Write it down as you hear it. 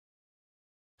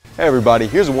Hey everybody,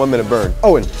 here's a 1-minute burn.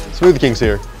 Oh, and Smoothie King's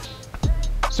here.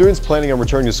 Students planning on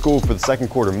returning to school for the second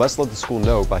quarter must let the school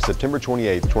know by September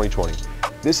 28, 2020.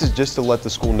 This is just to let the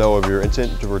school know of your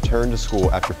intent to return to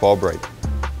school after fall break.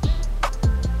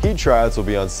 Heat tryouts will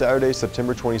be on Saturday,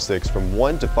 September 26 from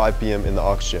 1 to 5 p.m. in the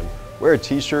Aux Gym. Wear a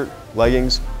t-shirt,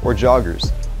 leggings, or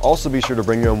joggers. Also be sure to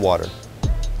bring your own water.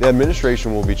 The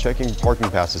administration will be checking parking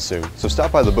passes soon, so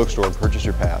stop by the bookstore and purchase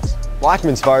your pass.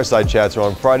 Blackman's Fireside Chats are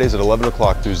on Fridays at 11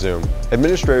 o'clock through Zoom.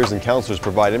 Administrators and counselors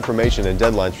provide information and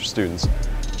deadlines for students.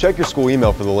 Check your school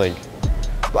email for the link.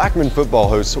 Blackman football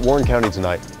hosts Warren County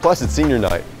tonight, plus it's senior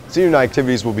night. Senior night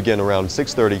activities will begin around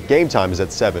 6:30, game time is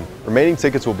at 7. Remaining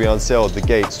tickets will be on sale at the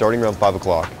gate starting around 5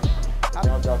 o'clock.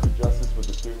 Now Dr. Justice with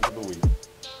the Student of the Week.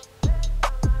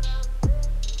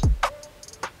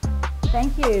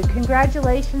 Thank you.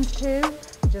 Congratulations to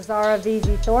Jazara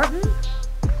Vizi Thornton,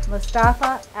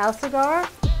 Mustafa Alsagar,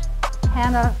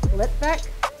 Hannah Litbeck,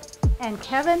 and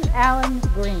Kevin Allen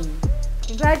Green.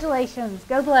 Congratulations.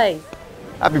 Go Blaze.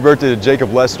 Happy birthday to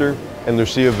Jacob Lester and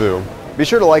Lucia Vu. Be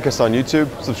sure to like us on YouTube,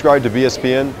 subscribe to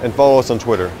BSPN, and follow us on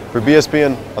Twitter. For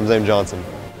BSPN, I'm Zane Johnson.